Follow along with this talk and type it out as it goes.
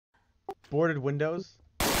Boarded windows.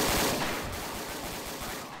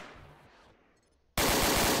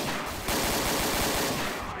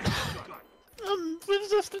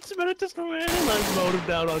 Resistance emeritus ran and I mowed him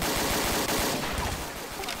down on.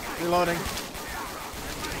 Reloading.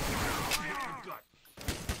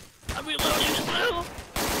 I'm reloading as well.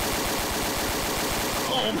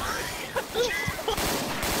 Oh my god.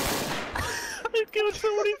 I've killed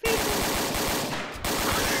so many people.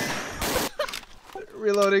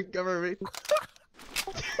 Reloading. Cover me.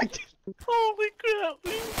 Holy crap.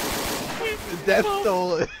 Death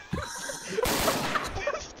stole it.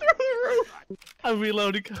 I'm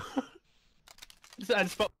reloading. I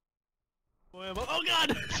just spot. Oh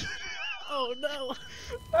god! Oh no!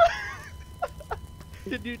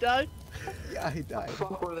 Did you die? Yeah, he died. What the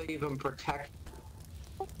fuck were they even protect?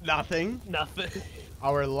 Nothing. Nothing.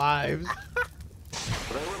 Our lives.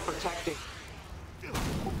 They were protecting.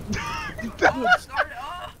 Start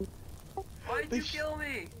off! Why'd you kill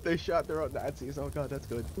me? They shot their own Nazis. Oh god, that's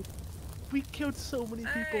good. We killed so many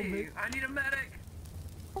people, Hey, man. I need a medic!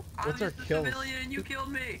 What's I'm our just a kills? civilian and you killed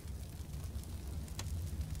me!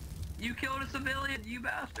 You killed a civilian, you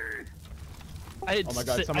bastard! I had Oh my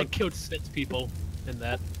God, I killed 6 people in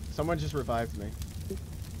that. Someone just revived me.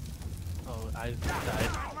 Oh, I died.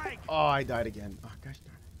 Oh, I died again. Oh gosh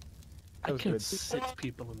darn it. That I was killed good. 6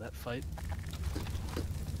 people in that fight.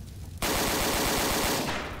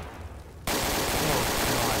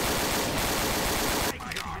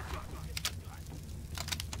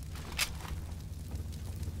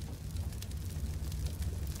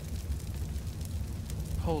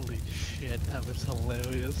 Holy shit, that was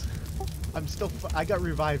hilarious. I'm still. I got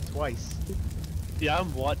revived twice. Yeah,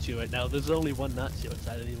 I'm watching right now. There's only one Nazi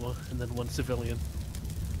outside anymore, and then one civilian.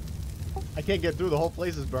 I can't get through. The whole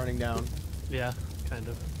place is burning down. Yeah, kind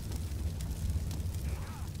of.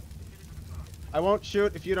 I won't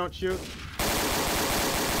shoot if you don't shoot.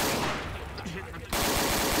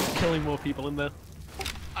 He's killing more people in there.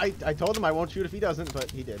 I told him I won't shoot if he doesn't, but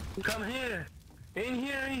he did. Come here! In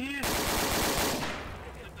here, in here!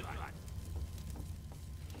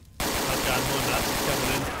 Oh god, more Nazis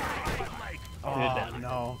coming in. Oh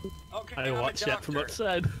no. Okay, I watched that from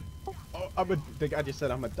outside. Oh, the guy just said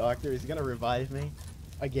I'm a doctor. He's gonna revive me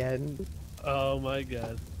again. Oh my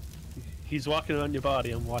god. He's walking around your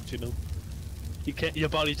body, I'm watching him. He can't, your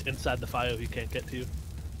body's inside the fire, he can't get to you.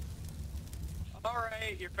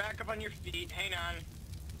 Alright, you're back up on your feet. Hang on.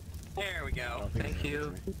 There we I go. don't think he's Thank gonna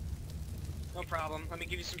you. get to me. No problem. Let me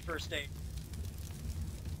give you some first aid.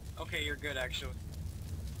 Okay, you're good actually.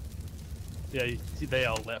 Yeah, they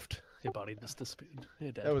all left. Your body just disappeared.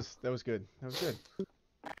 You're dead. That was good. That was good.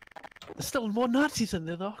 There's still more Nazis in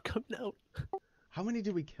there though, coming out. How many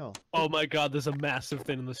did we kill? Oh my god, there's a massive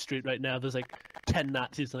thing in the street right now. There's like 10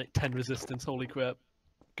 Nazis and like 10 resistance. Holy crap.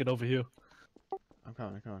 Get over here. I'm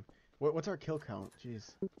coming. What's our kill count?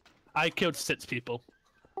 Jeez. I killed 6 people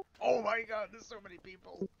Oh my god, there's so many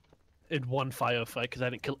people. in one firefight because I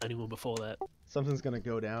didn't kill anyone before that. Something's gonna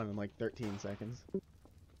go down in like 13 seconds.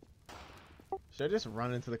 Should I just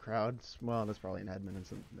run into the crowd? Well, there's probably an admin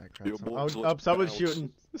in that crowd. Your box Oh, looks someone's bounced.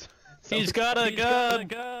 shooting. He's got a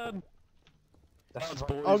gun! That's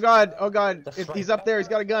Oh god, oh god, That's he's right. up there, he's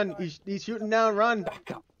got a gun, he's shooting down, run!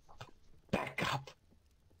 Back up. Back up.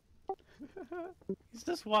 He's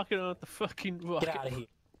just walking around with the fucking rocket. Get out of here.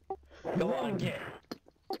 Go on, get.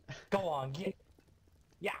 Go on, get.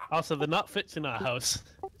 Yeah. Also, they're not fixing our house.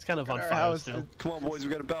 It's kind of on Our fire house still. Come on, boys,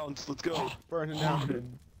 we gotta bounce. Let's go. Burning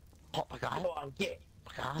down. Oh my god. Go on, get.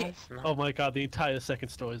 Guys, Oh my god, the entire second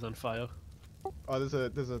story is on fire. Oh, there's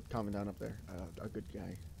a commandant up there, a good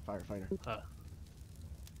guy, firefighter.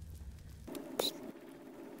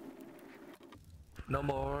 no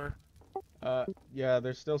more. Yeah,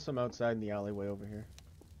 there's still some outside in the alleyway over here.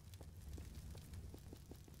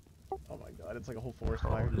 Oh my god, it's like a whole forest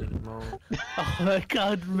fire. Oh my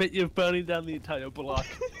god, Mitt, you're burning down the entire block.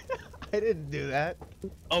 I didn't do that.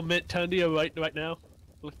 Oh, Mitt, turn to your right now.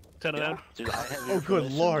 Turn around. Dude, I have Oh, your good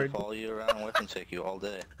permission lord. to follow you around and weapon check you all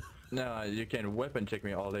day. No, you can weapon check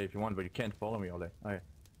me all day if you want, but you can't follow me all day. Okay.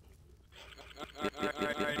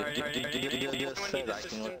 You just said I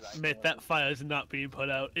can. Mitt, that fire is not being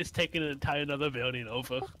put out. It's taking an entire another building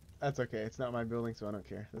over. That's okay, it's not my building, so I don't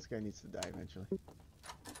care. This guy needs to die eventually.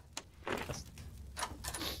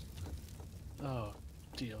 Oh,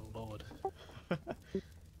 dear lord.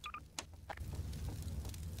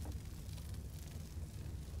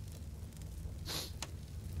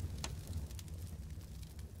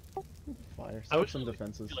 Fire, I set wish some there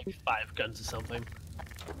defenses. was like 5 guns or something.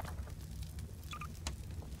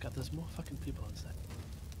 God, there's more fucking people inside.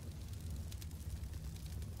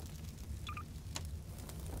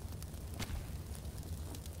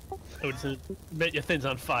 I would say, admit your thing's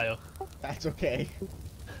on fire. That's okay.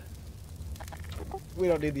 We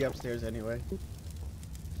don't need the upstairs anyway.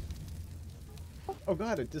 Oh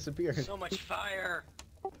god, it disappeared. So much fire.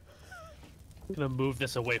 I'm gonna move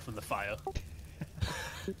this away from the fire.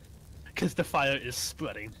 Because the fire is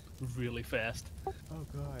spreading really fast. Oh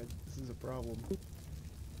god, this is a problem.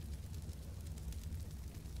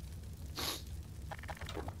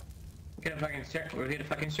 We'll get a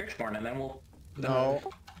fucking search warrant and then we'll... No.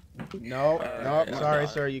 No, sorry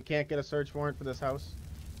sir, you can't get a search warrant for this house.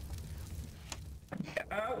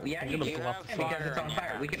 Oh, yeah, I'm you gonna do, blow up the because it's on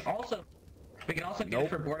fire. We can also get Nope. it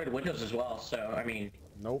for boarded windows as well, so, I mean...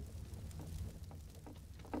 Nope.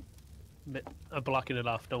 I'm blocking it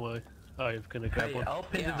off, don't worry. Oh, you're gonna grab Hey, one.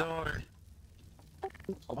 open the door.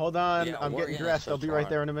 Hold on, Yeah, I'm we're getting gonna dressed. I'll search be right warrant.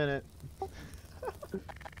 there in a minute.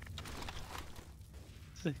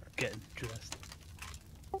 Getting dressed.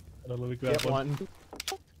 Hold on, let me grab Get one.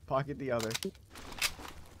 Pocket the other.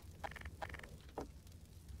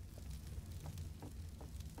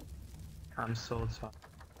 I'm so sorry.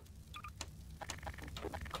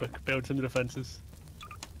 Quick, build some defenses.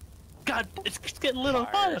 God, it's getting lit on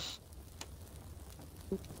fire!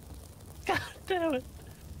 God damn it!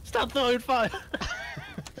 Stop throwing fire!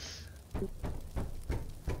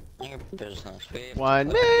 Your business. 1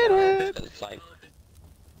 minute! It's like,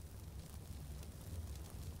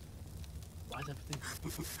 Why is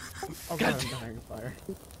everything... Oh God god, I'm damn. dying of fire.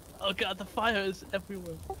 Oh god, the fire is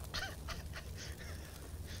everywhere.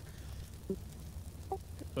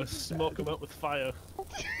 We'll smoke them out with fire.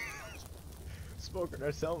 Smoking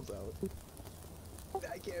ourselves out.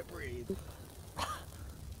 I can't breathe.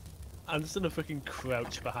 I'm just gonna freaking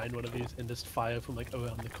crouch behind one of these and just fire from like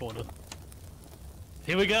around the corner.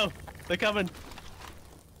 Here we go! They're coming!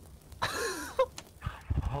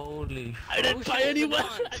 holy. I didn't buy any shit,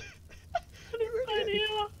 weapons! they're I didn't buy any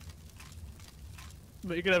ammo!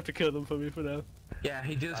 But you're gonna have to kill them for me for now. Yeah,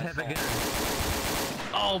 he does have a gun.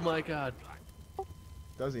 Oh my god.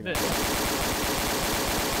 Does he? Mate,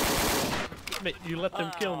 Mate, you let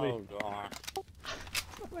them kill me. Oh, God.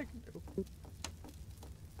 What I can do.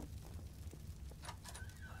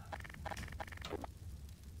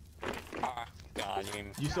 Ah, God, you...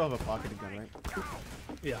 You still have a pocketed gun, right?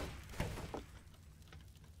 Yeah.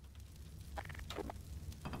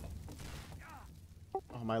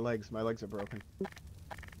 Oh, my legs are broken.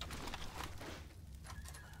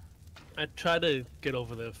 I try to get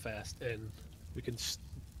over there fast and we can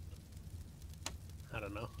I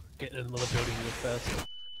don't know, get in another building real fast.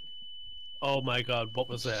 Oh my god, what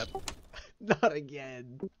was that? Not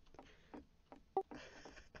again.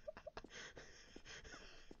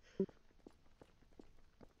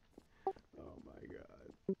 Oh my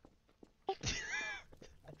god.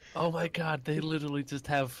 Oh my god, they literally just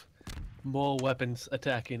have more weapons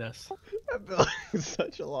attacking us. That building is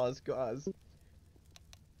such a lost cause.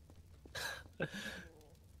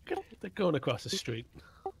 They're going across the street.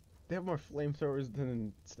 They have more flamethrowers than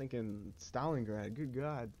in stinking Stalingrad. Good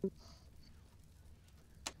god.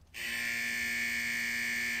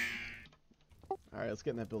 Alright, let's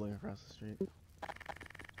get in that building across the street.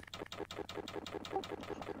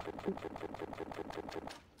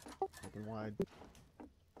 Open wide.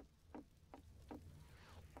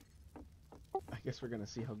 I guess we're gonna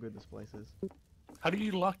see how good this place is. How do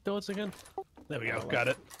you lock doors again? There we go, Left- got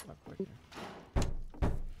it. left click there.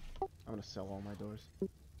 I'm gonna sell all my doors.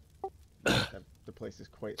 The place is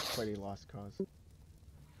quite a lost cause. Do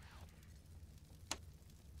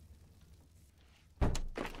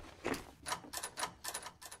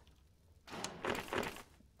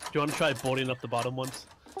you want to try boarding up the bottom ones?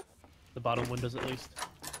 The bottom windows at least?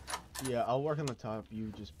 Yeah, I'll work on the top.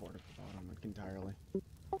 You just board up the bottom entirely.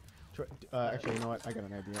 Actually, you know what? I got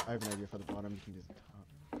an idea. I have an idea for the bottom. You can do the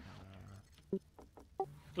top.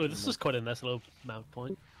 Oh, this is quite a nice little mount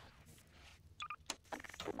point.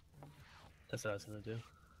 That's what I was gonna do.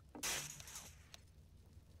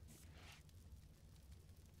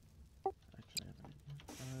 Actually, I have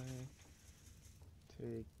an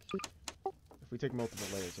idea. If we take multiple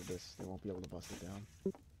layers of this, they won't be able to bust it down.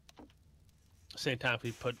 Same time, if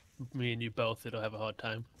we put me and you both, it'll have a hard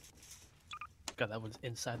time. God, that one's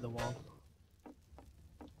inside the wall.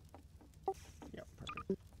 Yep,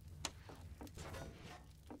 perfect.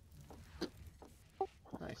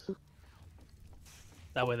 Nice.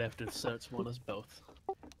 That way they have to search one as both.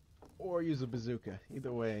 Or use a bazooka.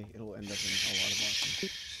 Either way, it'll end up in a lot of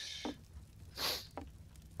options.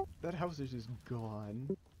 That house is just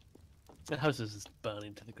gone. That house is just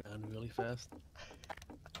burning to the ground really fast.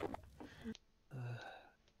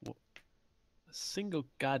 A single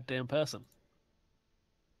goddamn person.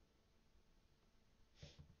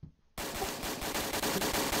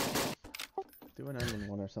 Do an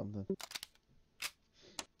 911 or something.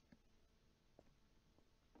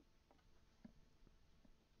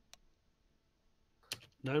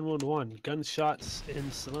 "911, gunshots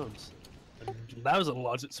in slums." That was a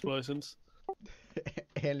lot of explosions.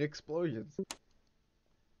 And explosions.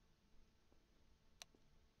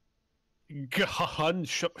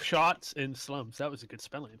 Shots in slums. That was a good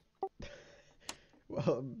spelling.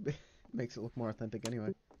 Well, it makes it look more authentic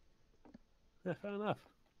anyway. Yeah, fair enough.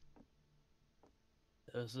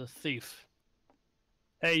 There's a thief.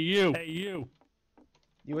 Hey, you! Hey, you!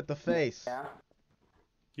 You with the face. Yeah?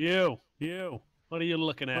 You! You! What are you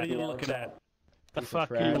looking at? What are you looking at? The Piece of fuck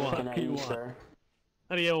do trash. you Looking want? at you, sir.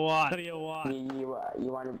 What do you want? What do you want?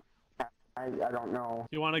 You want to... I don't know.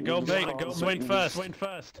 You want to go big? Swing first. Swing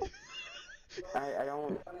first. I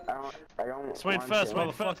don't Swing want first, to.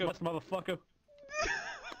 motherfucker.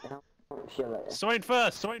 I don't feel it. Swing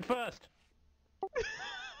first. Swing first.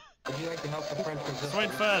 Would you like to help the French resistance? Swing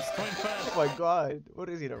first. Swing first. Oh my god, what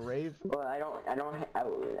is he, a rave? Well,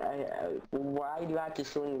 why do you have to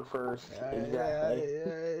swing first? Exactly.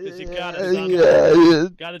 Cause you got it,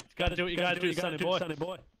 son. Gotta do what you gotta do, sonny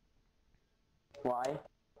boy. Why?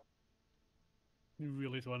 You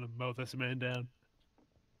really want to mow this man down.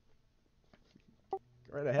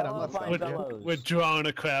 Right ahead, I'm not stopping you. We're drawing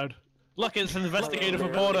a crowd. Look, it's an investigative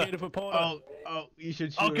reporter. Oh, you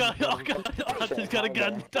should shoot Oh him. god, oh god, Doctor's got a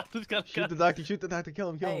gun. Doctor's got a Shoot the gun. doctor, shoot the doctor, kill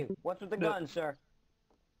him, kill Hey, him. what's with the gun, sir?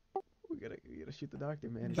 We gotta shoot the doctor,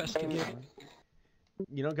 man. Investigate.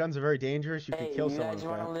 You know guns are very dangerous, you could kill you someone guys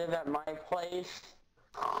with want to that. live at my place?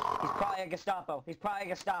 He's probably a Gestapo.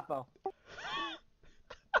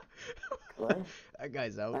 What? That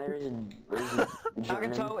guy's out. There's a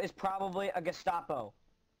German. Nagato is probably a Gestapo.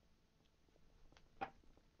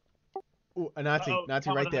 Ooh, a Nazi, Uh-oh, Nazi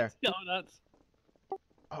right there. No, that's...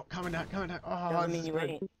 Oh, coming down. Oh, Doesn't this mean is you good.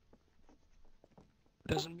 ain't.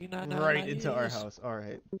 Doesn't mean I know. Right into our house. All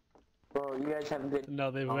right. Well, you guys have a good...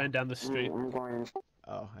 No, they ran down the street. I'm going...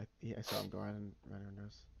 Oh, I saw him go right under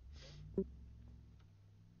us.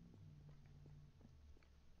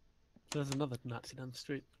 There's another Nazi down the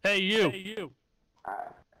street. Hey, you! Hey, you!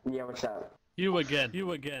 Yeah, what's up? You again.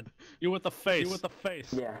 You again. You with the face. You with the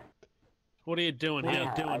face. Yeah. What are you doing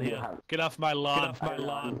here? Get off my lawn. Get off my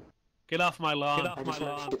lawn. Get off my lawn. Get off my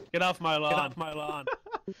lawn. Get off my lawn. Get off my lawn.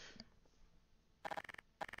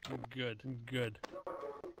 Good. Good.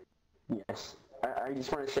 Yes. I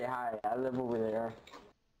just want to say hi. I live over there.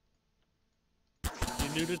 You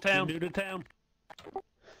new to town? You new to town?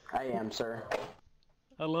 I am, sir.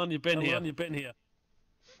 How long you been here?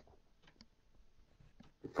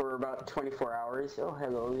 For about 24 hours. Oh,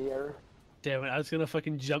 hello there. Damn it, I was gonna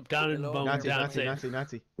fucking jump down and bone Nazi, down.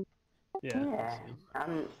 Nazi. Yeah.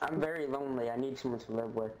 I'm very lonely. I need someone to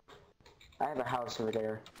live with. I have a house over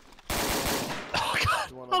there. Oh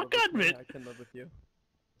god! Oh god, man! I can live with you.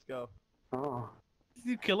 Let's go. Oh. Did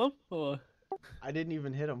you kill him? Or... I didn't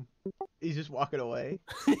even hit him. He's just walking away.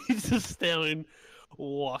 He's just standing,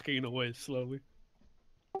 walking away slowly.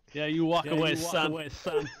 Yeah, you walk away, son.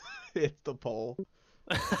 It's the pole.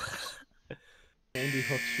 Andy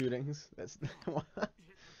Hook shootings. That's what?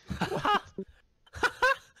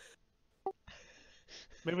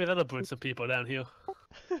 Maybe that'll put some people down here.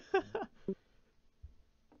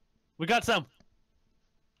 We got some!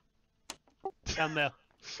 Down there.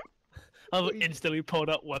 I've instantly pulled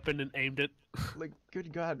out weapon and aimed it. Like,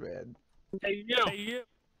 good god, man. Hey you! Hey you!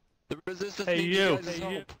 The resistance Hey needs you! guys'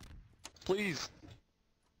 help. Please.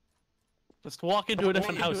 Let's walk into a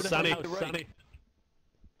different house, Sonny.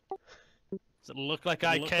 Does it look like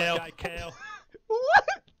I Kale? What?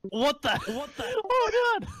 What the?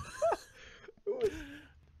 Oh god!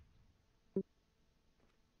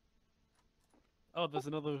 Oh, there's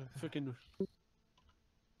another freaking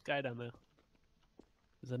guy down there.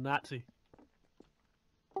 There's a Nazi.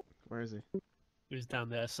 Where is he? He's down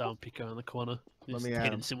there. I saw him peek around the corner. He's Let me at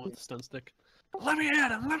hitting him. someone with a stun stick. Let me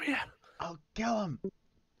at him! Let me at him! I'll kill him.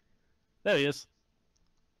 There he is.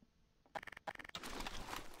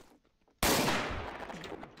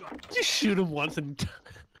 Just shoot him once and...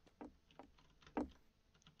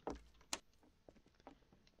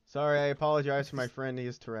 Sorry, I apologize for my friend. He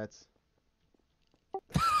has Tourette's.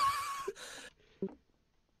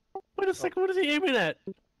 Wait a second, what is he aiming at?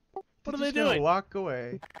 What are they doing? Walk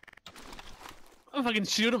away. I'll fucking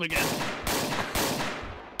shoot him again.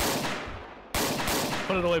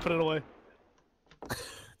 Put it away.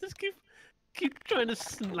 Just keep trying to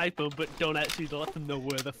snipe him, but don't actually let them know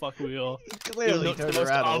where the fuck we are. He clearly It's the turned most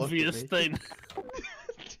around and looked obvious at me. thing.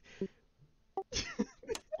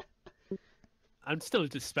 I'm still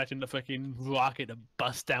just expecting the fucking rocket to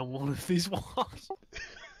bust down one of these walls.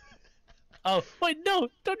 Oh, wait, no!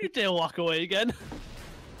 Don't you dare walk away again!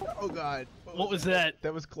 Oh god. What was that?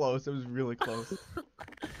 That was close. It was really close.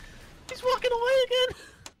 He's walking away again!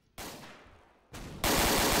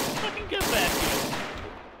 Fucking get back here!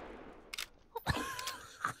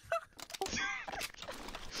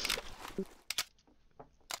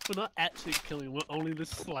 We're not actually killing him, we're only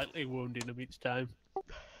just slightly wounding him each time.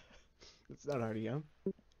 It's not RDM.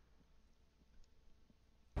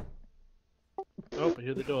 Oh, I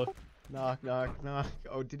hear the door. Knock, knock, knock.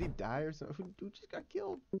 Oh, did he die or something? Who just got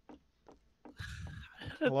killed?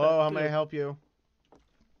 Hello, how may I help you?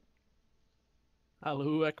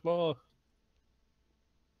 Hello, Ekbar.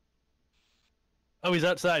 Oh, he's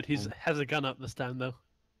outside. He's has a gun up this time, though.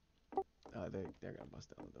 They're gonna bust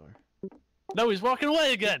down the door. No, he's walking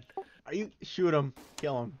away again! Are you shoot him?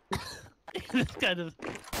 Kill him. This guy just...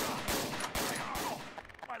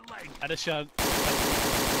 Had a shot.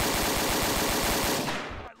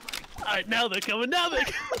 Alright, now they're coming, now they're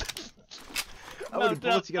coming! How many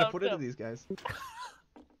bullets you gotta put into these guys?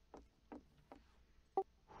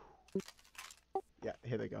 Yeah,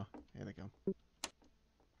 here they go. Here they go.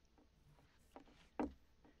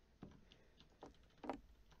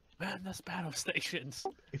 Man, there's battle stations.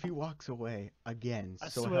 If he walks away again, I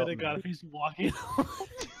so swear help to me. God, if he's walking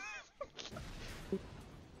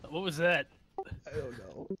What was that? I don't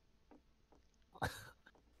know.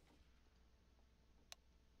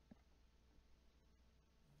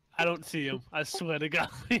 I don't see him. I swear to God.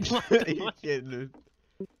 He walked Are you away. kidding?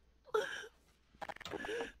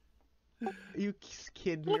 Are you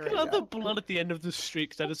kidding me Look right at all now? the blood at the end of the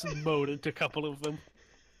streaks. I just mowed into a couple of them.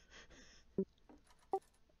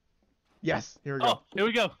 Yes, here we go. Oh, here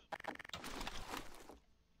we go.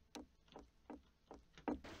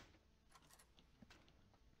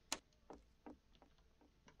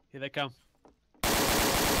 Here they come.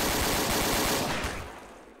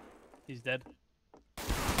 He's dead. No,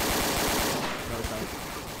 it's not.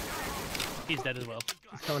 He's dead as well.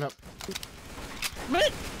 He's coming up.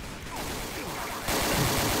 Man!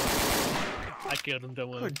 I killed him,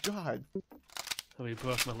 don't worry. Good God. Oh, he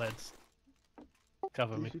broke my legs.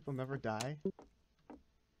 Cover These me. people never die.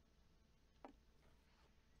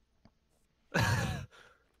 Hi,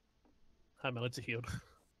 my legs are healed.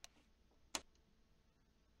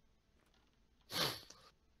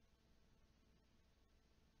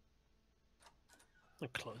 I'll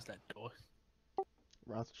close that door.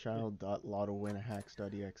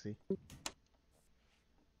 Rothschild.lottowinahacks.exe.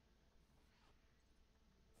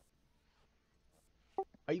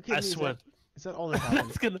 Are you kidding I me? swear. Is that all that happened?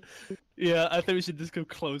 That's gonna... Yeah, I think we should just go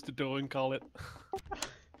close the door and call it.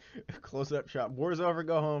 Close it up shop. War's over,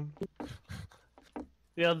 go home.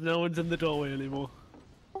 Yeah, no one's in the doorway anymore.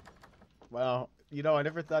 Well, you know, I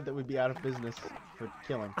never thought that we'd be out of business for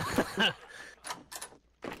killing.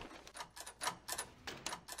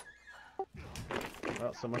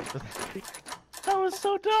 Well, so much for that. That was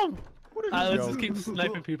so dumb! What a Let's joke. just keep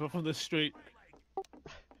sniping people from the street.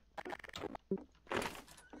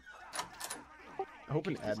 I hope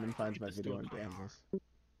an admin finds my video and bans us.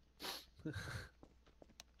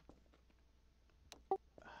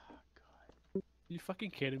 You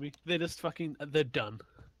fucking kidding me? They're just fucking... They're done.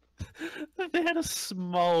 They had a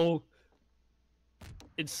small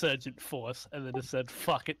insurgent force and then just said,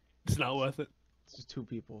 fuck it, it's not worth it. It's just two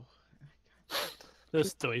people.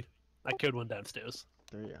 There's three. I killed one downstairs.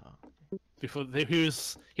 There you are. Before he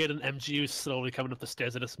had an MGU slowly coming up the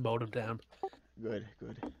stairs. I just mowed him down. Good,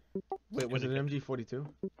 good. Wait, was it an MG42?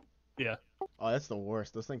 Yeah. Oh, that's the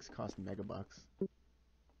worst. Those things cost megabucks.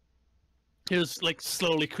 He was like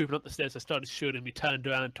slowly creeping up the stairs. I started shooting. He turned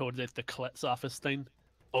around towards the Colette's office thing.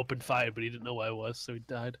 Opened fire, but he didn't know where I was, so he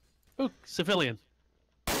died. Oh, civilian.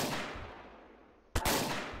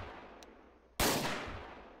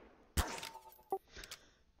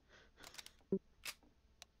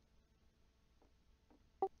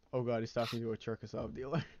 Oh god, he's talking to a Cherkasov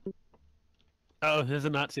dealer. Oh, there's a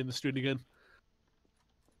Nazi in the street again.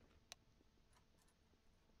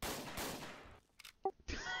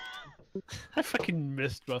 I fucking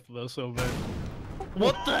missed both of those so bad.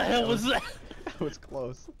 What the hell was that? That was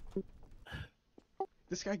close.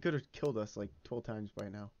 This guy could have killed us like 12 times by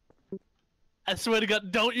now. I swear to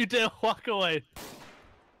God, don't you dare walk away.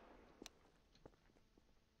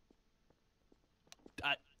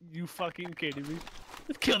 You fucking kidding me?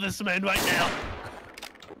 Let's kill this man right now.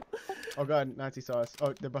 Oh god, Nazi saw us.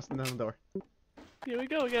 Oh, they're busting down the door. Here we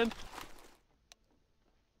go again.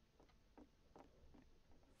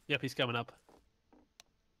 Yep, he's coming up.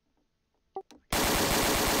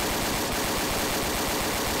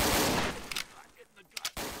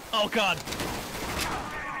 Oh god!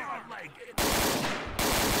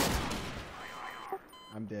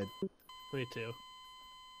 I'm dead. Me too.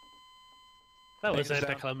 That was Thanks,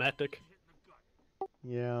 Sam. anticlimactic.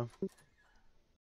 Yeah.